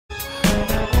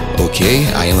Okay,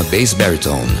 I am a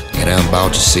bass-baritone, and I'm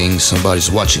about to sing Somebody's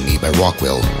Watching Me by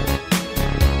Rockwell.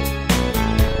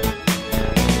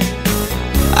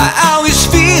 I always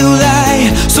feel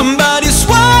like somebody's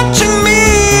watching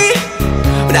me,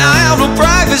 but I have no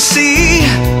privacy.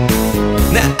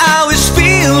 Now I always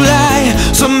feel like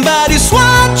somebody's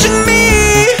watching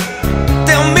me.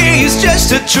 Tell me it's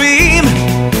just a dream.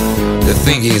 The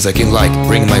thing is, I can like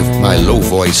bring my low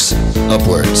voice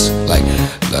upwards, like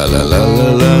la la la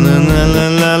la la la la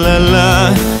la la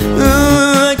la.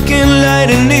 I can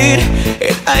lighten it,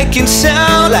 and I can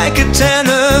sound like a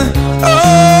tenor.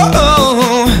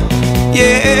 Oh,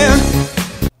 yeah.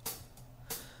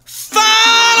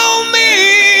 Follow me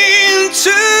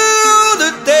into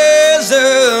the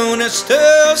desert, as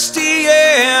thirsty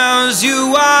as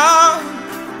you are.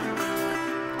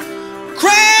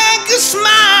 Crack a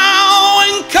smile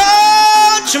and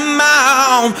cut your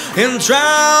mouth and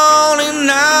drowning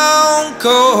out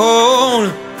cold.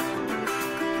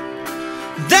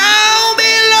 Down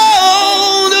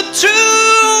below, the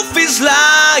truth is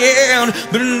lying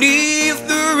beneath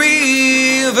the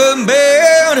riverbed.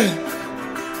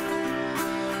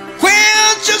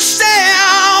 Quench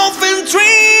yourself and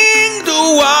drink the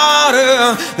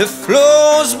water that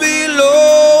flows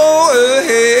below your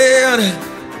head.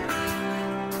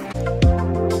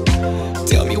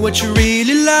 Tell me what you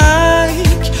really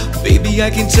like, baby, I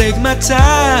can take my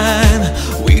time.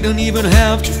 We don't even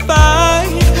have to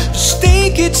fight, just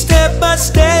take it step by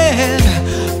step.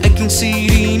 I can see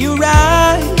it in your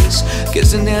eyes,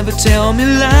 'cause they never tell me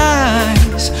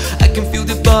lies. I can feel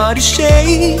the body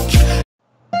shake.